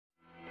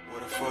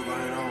fuck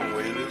going on,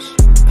 Willis?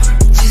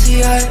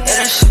 GCI, and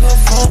I shit my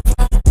phone.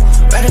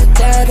 Right at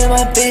that in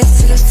my bitch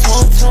to the tone.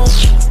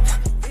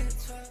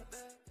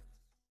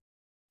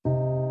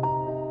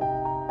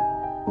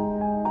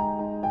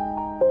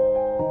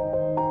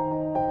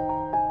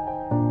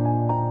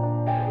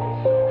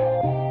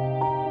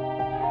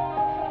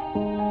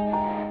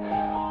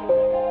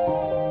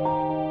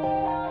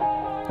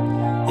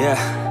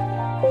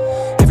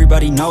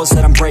 Everybody knows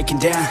that I'm breaking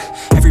down.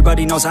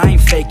 Everybody knows I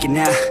ain't faking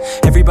now.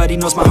 Everybody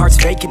knows my heart's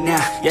vacant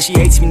now. Yeah, she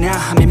hates me now,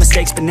 I made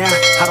mistakes but now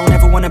I don't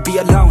ever wanna be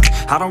alone.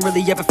 I don't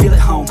really ever feel at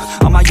home.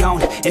 On my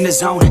own, in the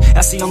zone,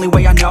 that's the only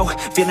way I know.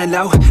 Feeling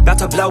low, about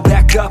to blow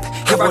back up.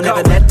 I won't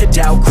ever let the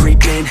doubt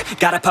creep in.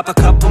 Gotta pop a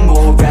couple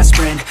more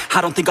aspirin.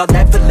 I don't think I'll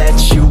ever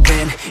let you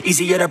in.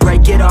 Easier to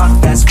break it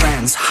off as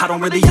friends. I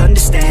don't really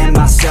understand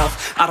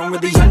myself. I don't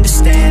really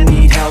understand,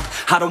 need help.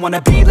 I don't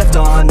wanna be left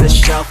on the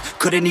shelf.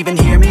 Couldn't even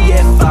hear me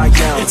if I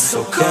yelled. It's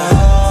so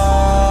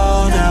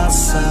cold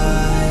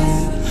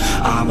outside,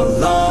 I'm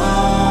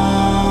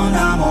alone,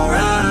 I'm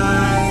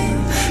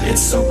alright.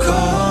 It's so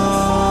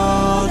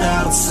cold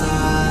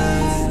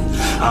outside,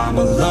 I'm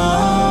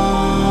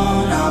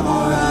alone, I'm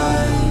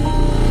alright.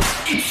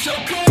 It's so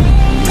cold.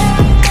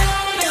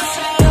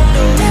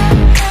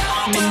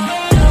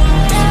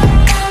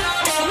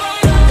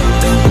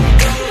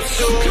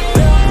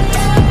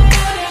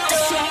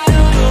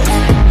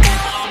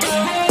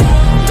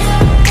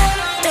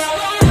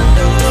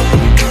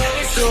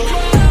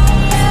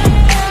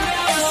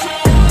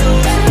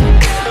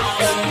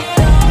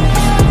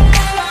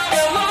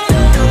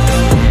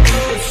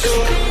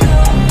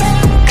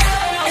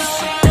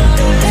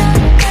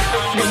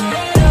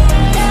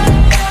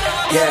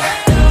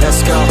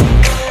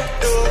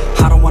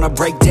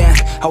 Break down,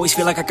 always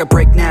feel like I could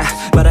break now,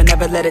 but I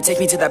never let it take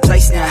me to that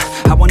place now.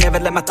 I won't ever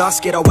let my thoughts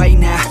get away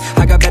now.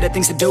 I got better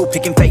things to do,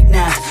 picking fate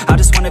now. I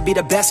just wanna be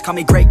the best, call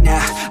me great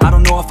now. I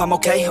don't know if I'm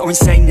okay or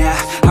insane now.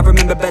 I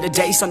remember better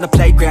days on the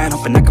playground,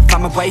 hoping I can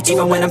find my way.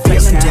 Even when I'm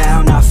feeling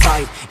down, I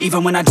fight.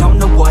 Even when I don't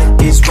know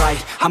what is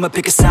right, I'ma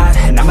pick a side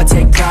and I'ma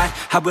take pride.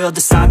 I will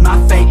decide my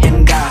fate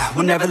and I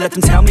will never let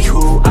them tell me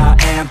who I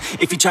am.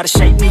 If you try to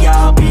shape me,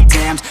 I'll be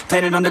damned.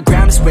 Planet on the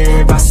ground is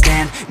where I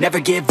stand. Never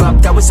give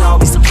up, that was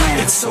always the plan.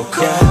 It's so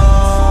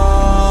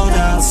cold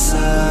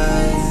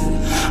outside,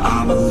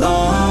 I'm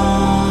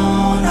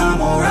alone,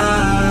 I'm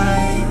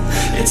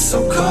alright. It's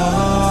so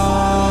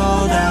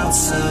cold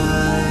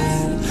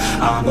outside,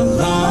 I'm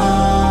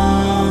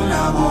alone,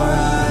 I'm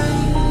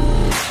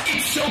alright.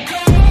 It's so cold.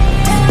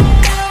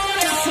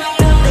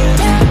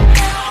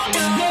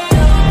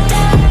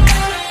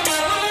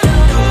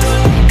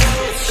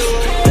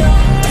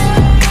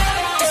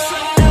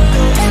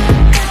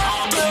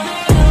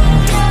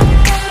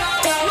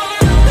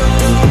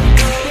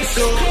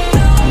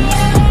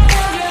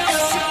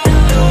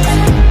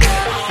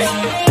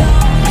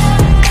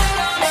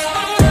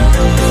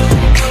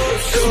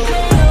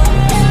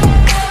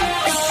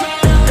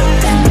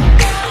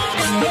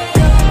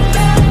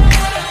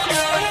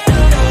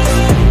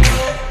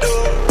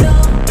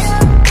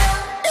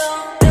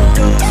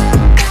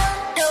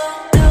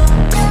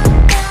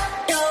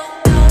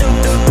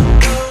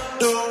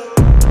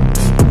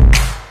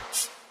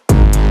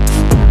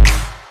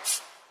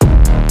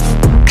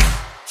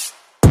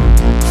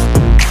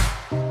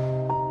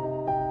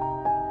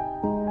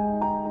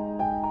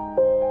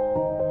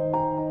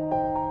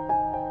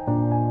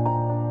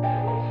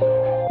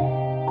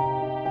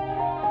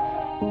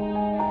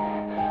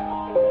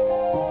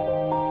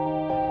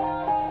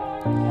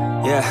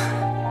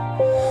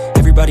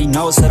 Everybody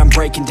knows that I'm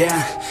breaking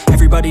down.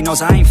 Everybody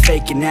knows I ain't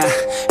faking now.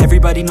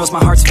 Everybody knows my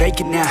heart's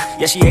vacant now.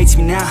 Yeah, she hates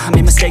me now, I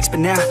made mistakes but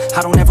now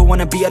I don't ever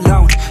wanna be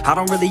alone. I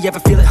don't really ever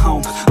feel at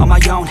home. On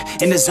my own,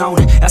 in the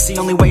zone, that's the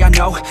only way I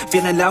know.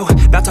 Feeling low,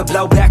 about to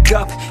blow back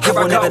up. I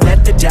won't ever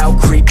let the doubt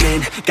creep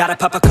in. Gotta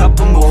pop a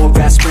couple more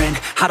aspirin.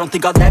 I don't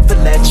think I'll ever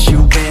let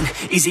you in.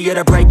 Easier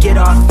to break it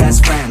off as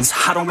friends.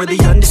 I don't really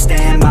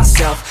understand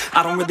myself.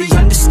 I don't really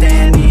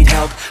understand, need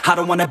help. I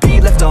don't wanna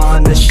be left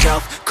on the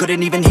shelf.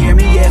 Couldn't even hear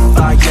me if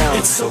I yelled.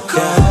 It's so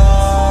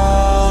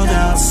cold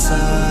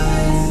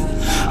outside,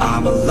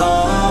 I'm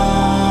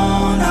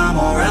alone, I'm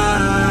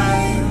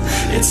alright.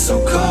 It's so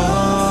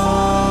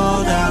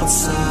cold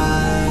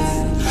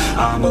outside,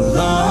 I'm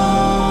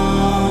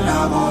alone,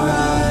 I'm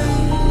alright.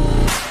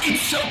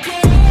 It's so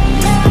cold.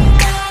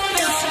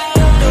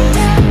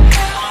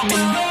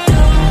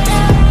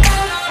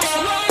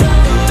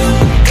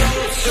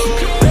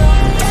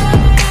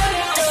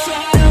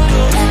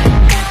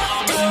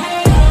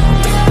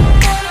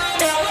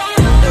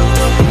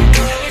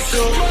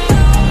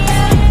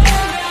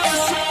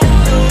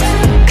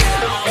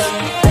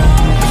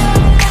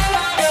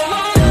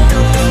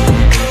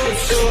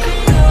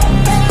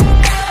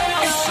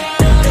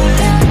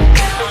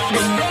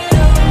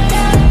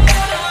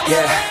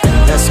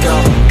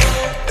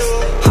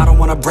 I don't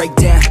wanna break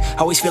down,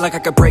 always feel like I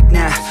could break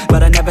now,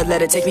 but I never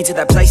let it take me to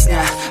that place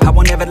now. I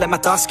won't ever let my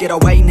thoughts get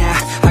away now.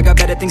 I got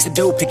better things to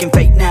do, picking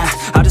fate now.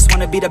 I just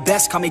wanna be the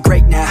best, call me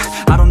great now.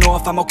 I don't know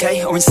if I'm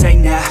okay or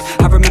insane now.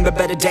 I remember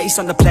better days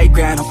on the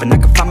playground, hoping I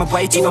can find my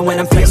way to even when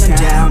I'm feeling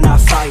down. I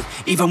fight,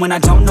 even when I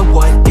don't know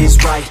what is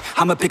right.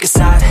 I'ma pick a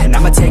side, and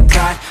I'ma take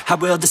pride. I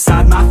will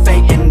decide my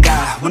fate, and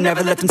I will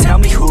never let them tell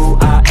me who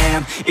I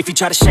am. If you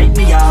try to shape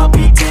me, I'll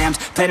be damned.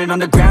 Planet on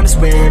the ground is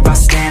where I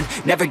stand.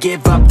 Never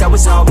give up, that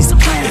was always the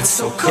plan. It's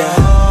so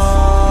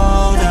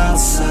cold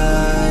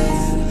outside,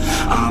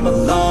 I'm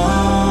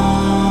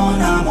alone,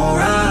 I'm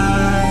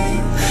alright.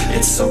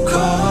 It's so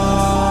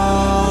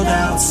cold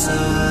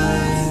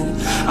outside,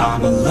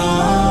 I'm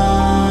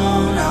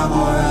alone, I'm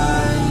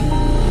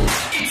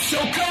alright. It's so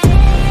cold.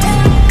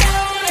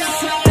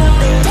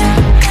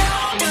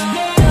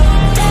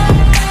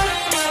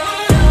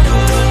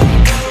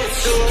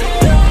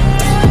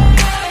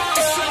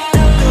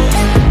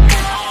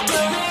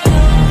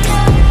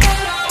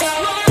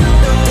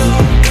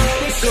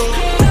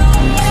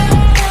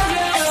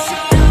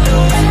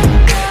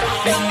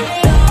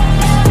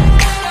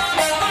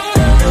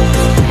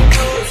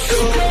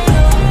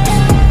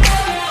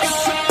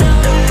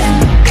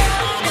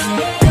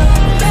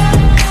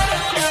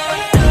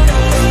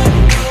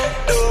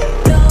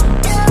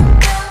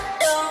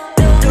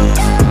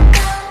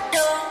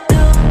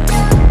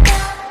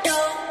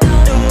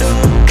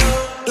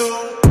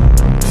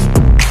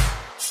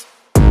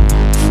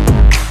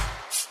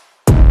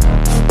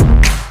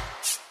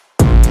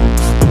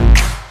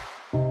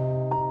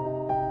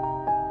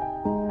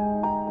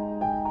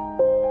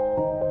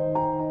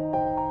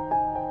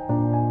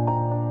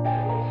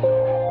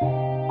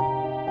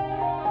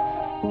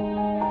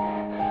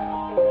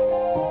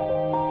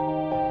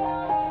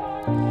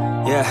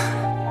 Yeah,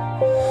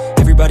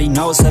 everybody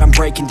knows that I'm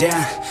breaking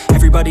down.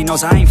 Everybody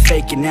knows I ain't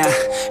faking now.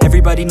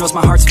 Everybody knows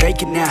my heart's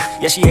vacant now.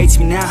 Yeah, she hates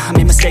me now, I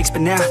made mistakes,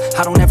 but now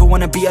I don't ever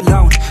wanna be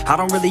alone. I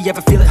don't really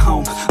ever feel at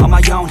home, on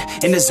my own,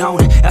 in the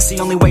zone. That's the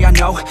only way I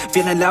know,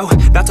 feeling low,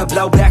 about to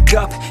blow back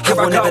up. Here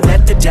I won't ever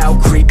let the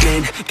doubt creep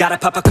in. Gotta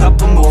pop a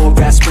couple more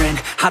aspirin.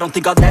 I don't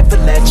think I'll ever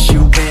let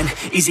you in.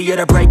 Easier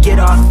to break it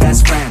off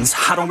best friends.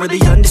 I don't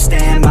really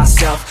understand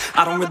myself,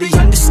 I don't really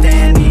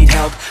understand, need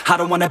help. I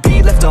don't wanna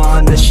be left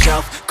on the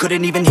shelf.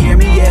 Couldn't even hear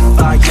me if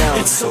I yelled.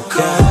 It's so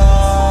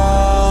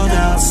cold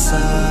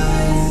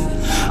outside,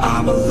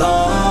 I'm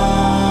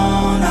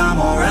alone, I'm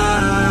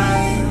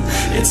alright.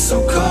 It's so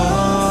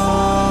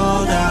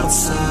cold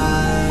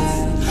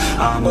outside,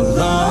 I'm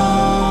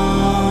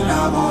alone,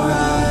 I'm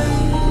alright.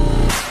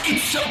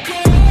 It's so cold.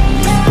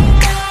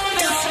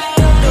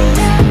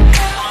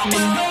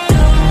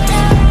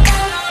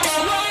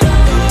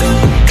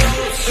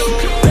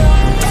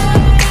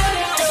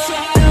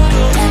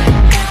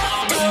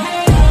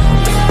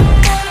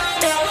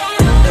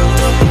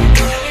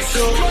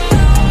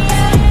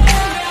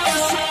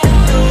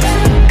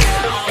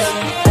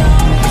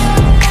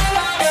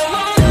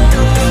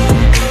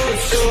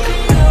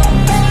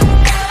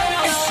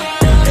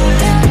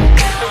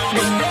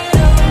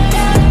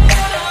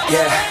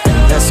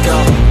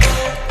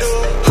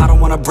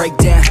 Break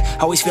down,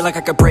 always feel like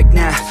I could break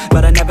now,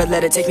 but I never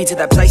let it take me to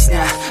that place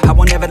now. I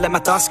won't ever let my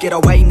thoughts get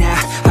away now.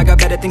 I got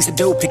better things to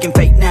do, picking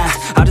fate now.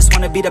 I just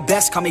wanna be the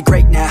best, call me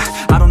great now.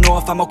 I don't know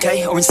if I'm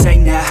okay or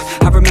insane now.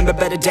 I remember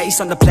better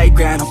days on the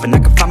playground, hoping I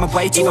can find my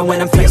way to even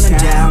when I'm feeling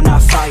down. I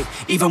fight,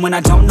 even when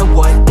I don't know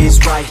what is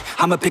right.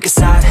 I'ma pick a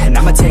side, and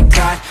I'ma take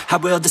pride. I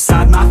will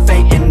decide my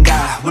fate, and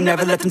I will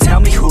never let them tell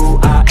me who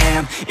I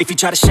am. If you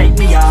try to shape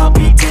me, I'll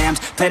be damned.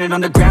 Planet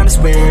on the ground is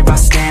where I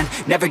stand.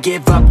 Never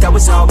give up, that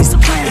was always the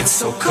plan. It's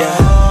so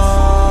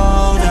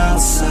cold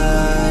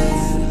outside,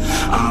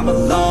 I'm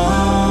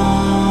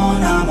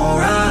alone, I'm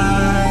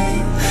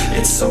alright.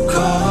 It's so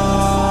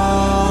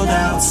cold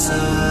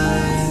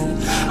outside,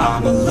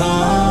 I'm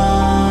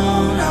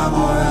alone, I'm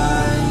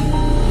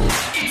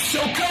alright. It's so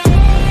cold.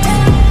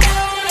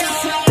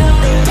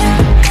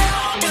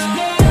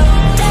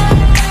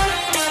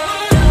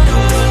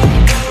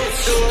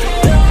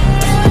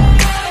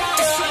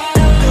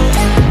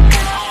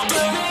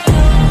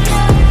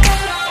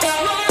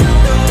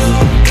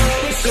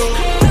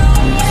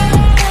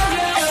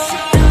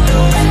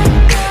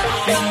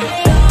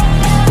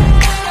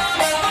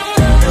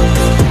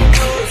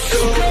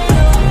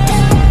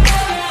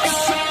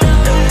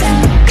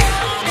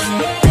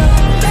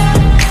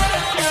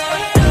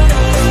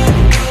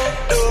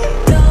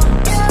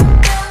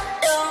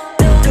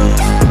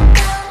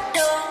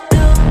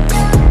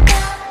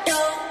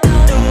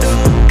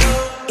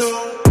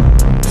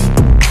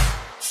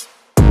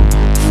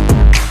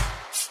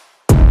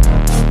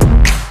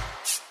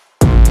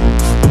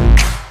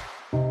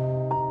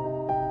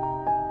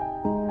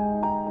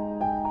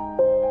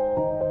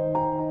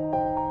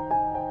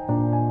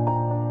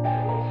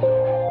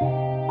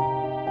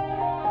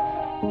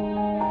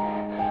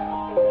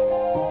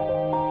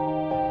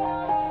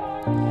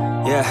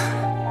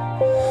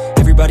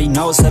 Everybody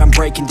knows that I'm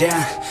breaking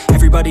down.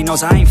 Everybody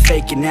knows I ain't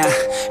faking now.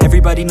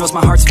 Everybody knows my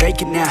heart's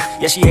vacant now.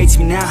 Yeah, she hates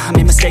me now, I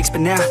made mistakes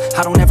but now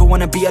I don't ever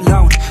wanna be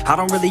alone. I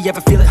don't really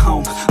ever feel at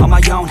home. On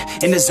my own,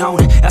 in the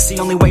zone, that's the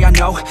only way I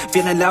know.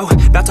 Feeling low,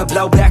 about to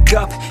blow back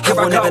up. Here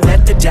I won't ever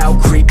let the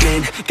doubt creep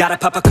in. Gotta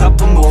pop a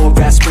couple more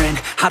aspirin.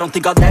 I don't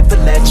think I'll ever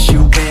let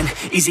you in.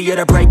 Easier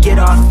to break it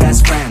off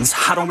as friends.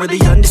 I don't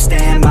really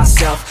understand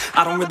myself.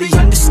 I don't really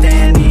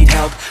understand, need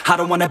help. I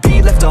don't wanna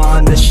be left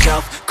on the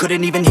shelf.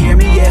 Couldn't even hear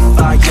me if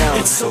I yelled.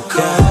 It's so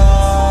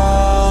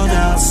cold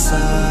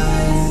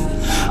outside,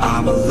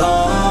 I'm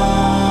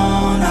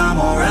alone, I'm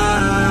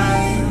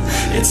alright.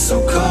 It's so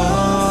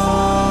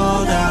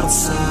cold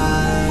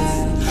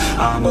outside,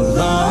 I'm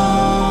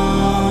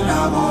alone,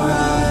 I'm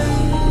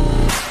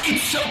alright.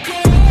 It's so cold.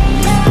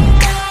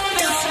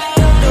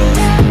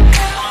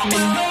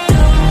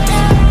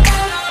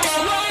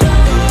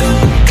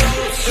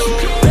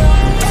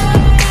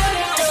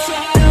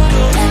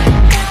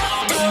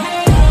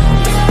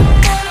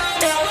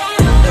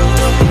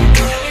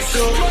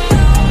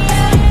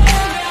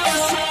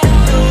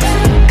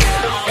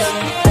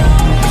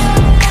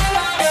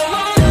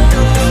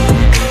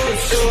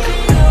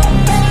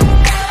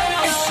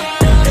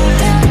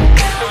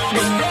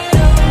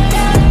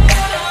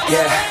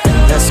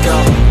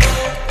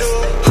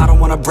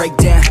 Break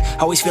down,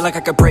 always feel like I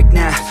could break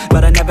now,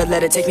 but I never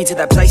let it take me to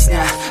that place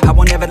now. I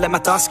won't ever let my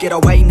thoughts get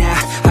away now.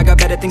 I got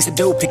better things to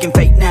do, picking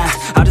fate now.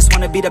 I just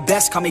wanna be the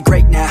best, call me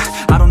great now.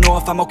 I don't know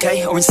if I'm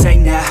okay or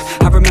insane now.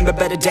 I remember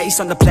better days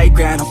on the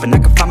playground, hoping I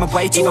can find my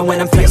way to even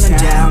when I'm feeling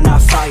down, I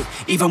fight.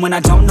 Even when I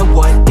don't know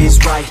what is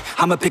right,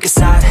 I'ma pick a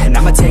side and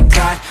I'ma take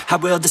pride. I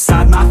will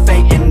decide my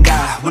fate and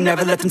I will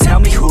never let them tell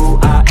me who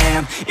I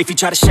am. If you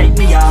try to shape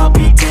me, I'll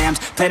be damned.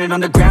 Planet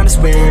on the ground is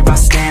where I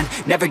stand.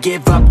 Never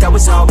give up, that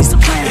was always the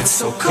plan. It's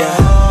so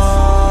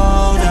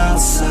cold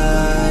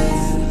outside,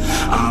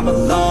 I'm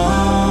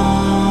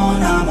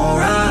alone, I'm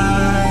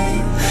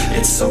alright.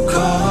 It's so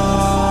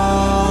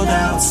cold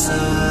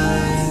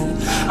outside,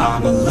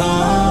 I'm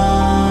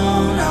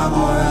alone, I'm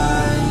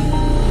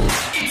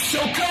alright. It's so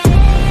cold.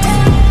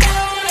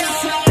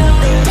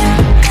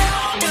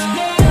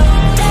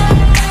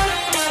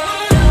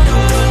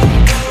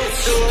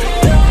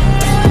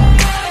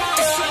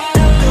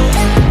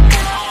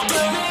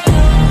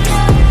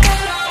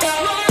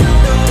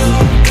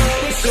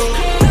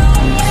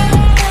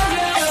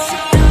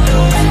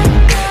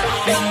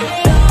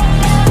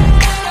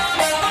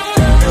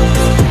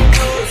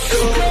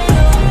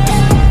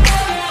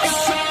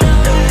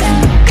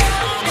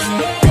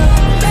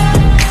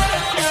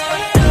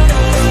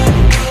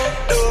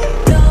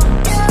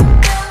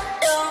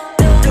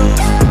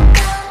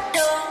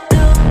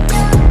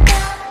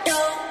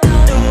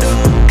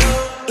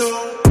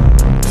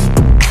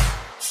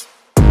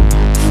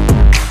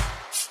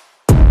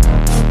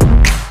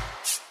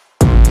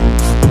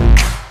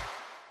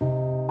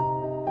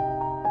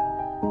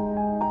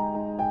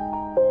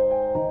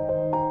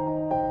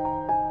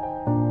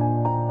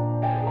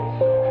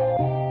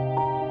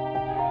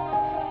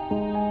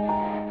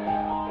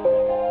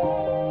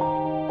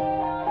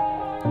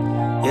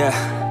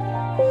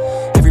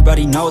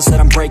 Everybody knows that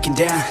I'm breaking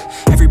down.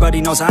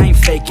 Everybody knows I ain't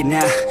faking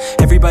now.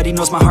 Everybody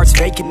knows my heart's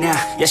vacant now.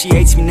 Yeah, she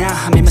hates me now,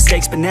 I made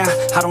mistakes but now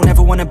I don't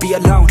ever wanna be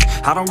alone.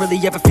 I don't really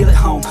ever feel at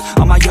home.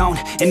 On my own,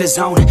 in the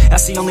zone,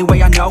 that's the only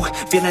way I know.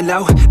 Feeling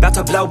low, about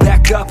to blow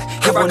back up.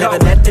 Here I won't ever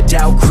let the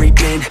doubt creep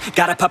in.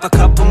 Gotta pop a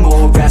couple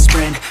more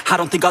aspirin. I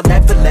don't think I'll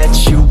ever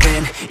let you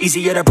in.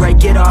 Easier to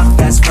break it off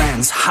as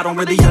friends. I don't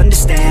really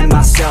understand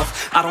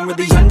myself. I don't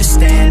really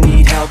understand,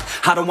 need help.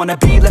 I don't wanna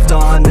be left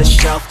on the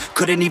shelf.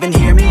 Couldn't even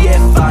hear me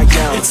if I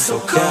yelled. It's so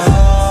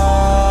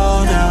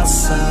cold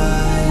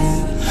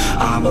outside,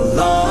 I'm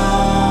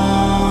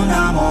alone,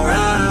 I'm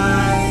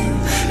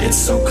alright. It's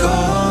so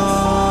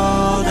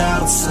cold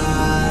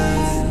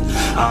outside,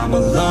 I'm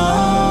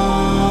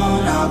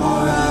alone, I'm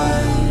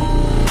alright.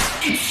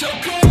 It's so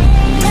cold.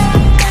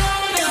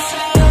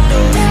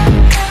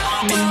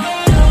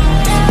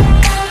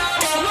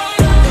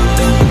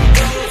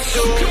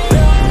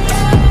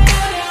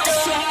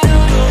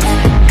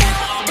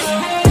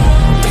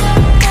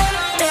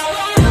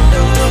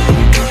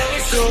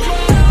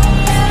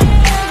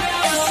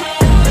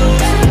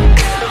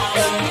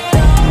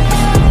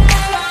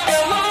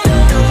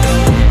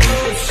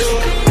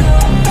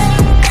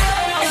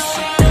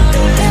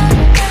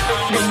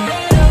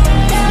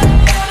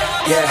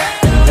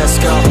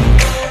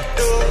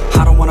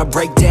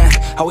 Break down,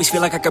 always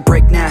feel like I could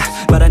break now,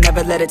 but I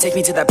never let it take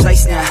me to that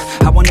place now.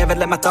 I won't ever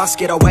let my thoughts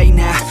get away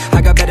now.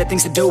 I got better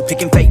things to do,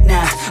 picking fate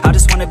now. I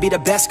just wanna be the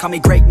best, call me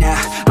great now.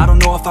 I don't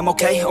know if I'm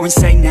okay or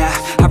insane now.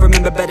 I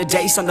remember better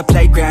days on the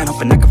playground,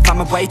 hoping I can find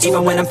my way to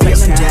even when I'm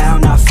feeling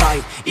down, I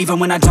fight. Even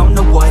when I don't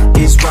know what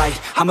is right,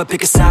 I'ma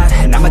pick a side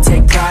and I'ma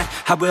take pride.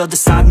 I will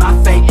decide my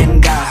fate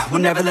and I will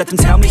never let them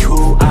tell me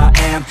who I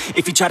am.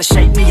 If you try to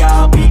shape me,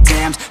 I'll be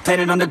damned.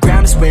 Planet on the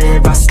ground is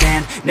where I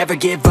stand. Never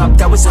give up,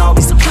 that was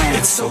always the plan.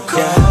 It's so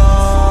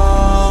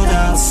cold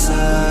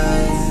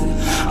outside,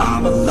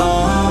 I'm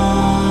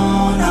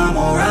alone, I'm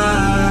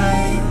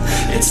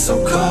alright. It's so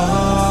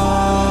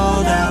cold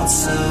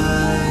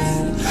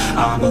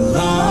I'm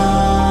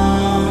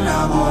alone,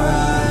 I'm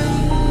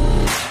alright.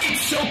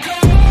 It's so cold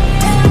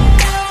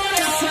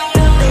outside.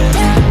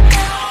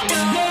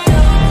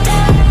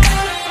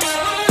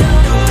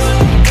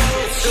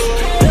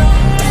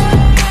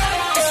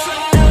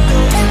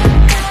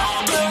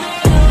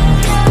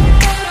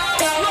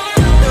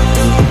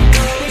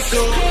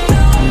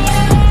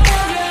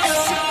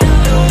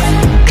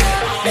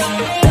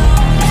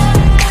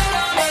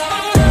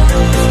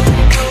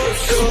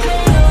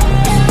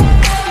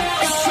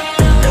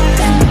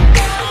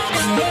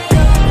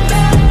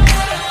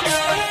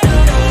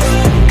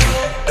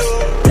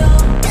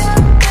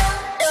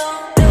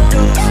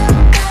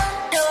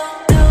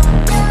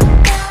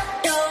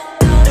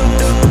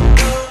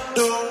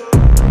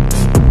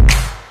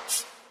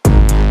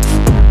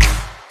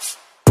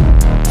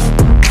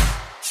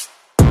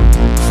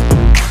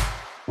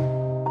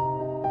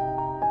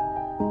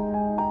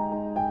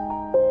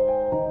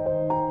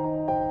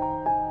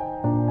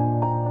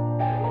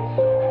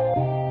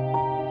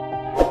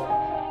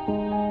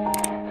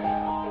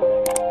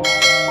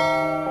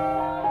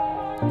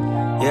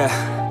 Yeah.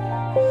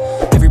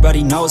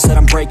 Everybody knows that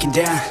I'm breaking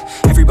down.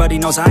 Everybody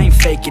knows I ain't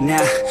faking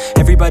now.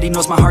 Everybody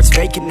knows my heart's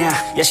vacant now.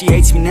 Yeah, she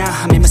hates me now,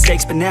 I made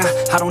mistakes but now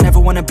I don't ever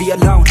wanna be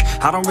alone.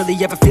 I don't really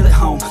ever feel at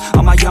home.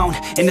 On my own,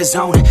 in the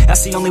zone,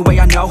 that's the only way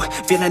I know.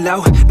 Feeling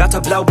low, about to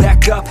blow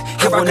back up.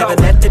 I won't ever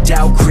let the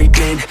doubt creep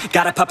in.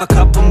 Gotta pop a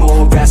couple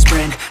more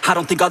aspirin. I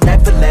don't think I'll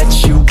ever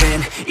let you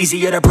in.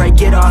 Easier to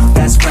break it off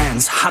best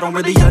friends. I don't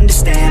really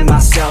understand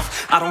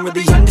myself. I don't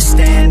really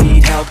understand,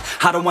 need help.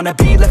 I don't wanna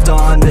be left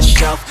on the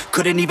shelf.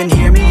 Couldn't even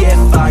hear me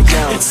if I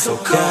yelled. It's so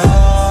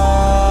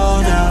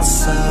cold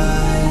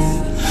outside.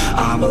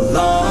 I'm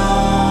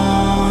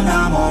alone,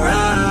 I'm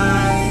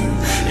alright.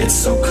 It's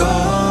so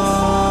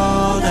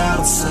cold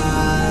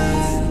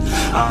outside.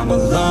 I'm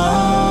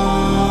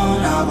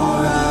alone, I'm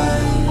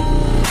alright.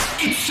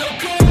 It's so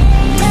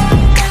cold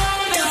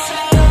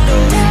outside.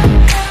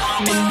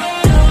 I'm alone.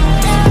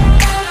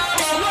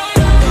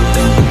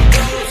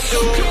 It's so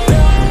cold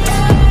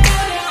outside.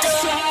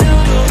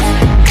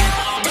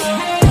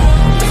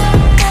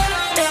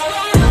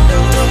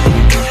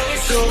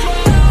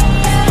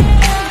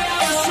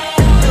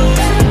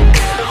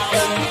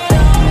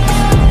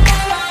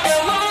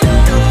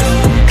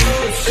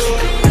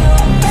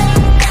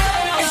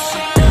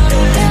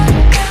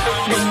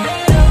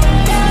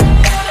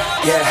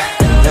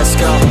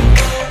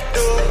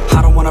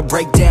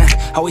 Break down,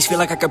 always feel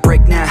like I could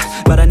break now,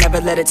 but I never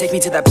let it take me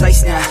to that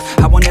place now.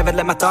 I won't ever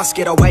let my thoughts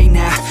get away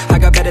now. I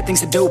got better things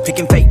to do,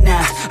 picking fate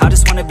now. I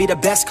just wanna be the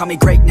best, call me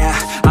great now.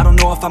 I don't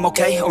know if I'm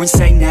okay or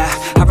insane now.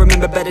 I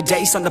remember better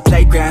days on the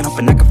playground,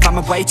 hoping I can find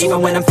my way to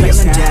even when I'm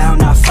feeling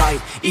down, I fight.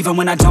 Even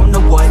when I don't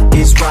know what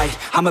is right,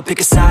 I'ma pick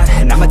a side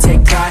and I'ma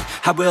take pride.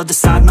 I will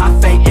decide my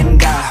fate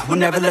and I will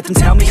never let them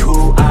tell me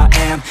who I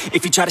am.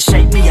 If you try to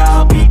shake me,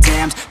 I'll be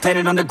damned.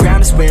 Planet on the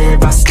ground is where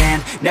I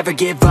stand. Never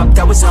give up,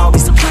 that was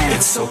always the plan.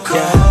 It's so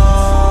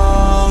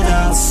cold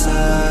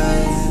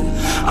outside.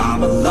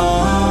 I'm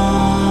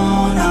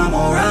alone, I'm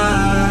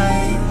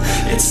alright.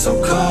 It's so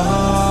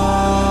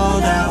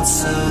cold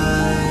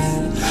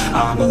outside.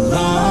 I'm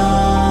alone.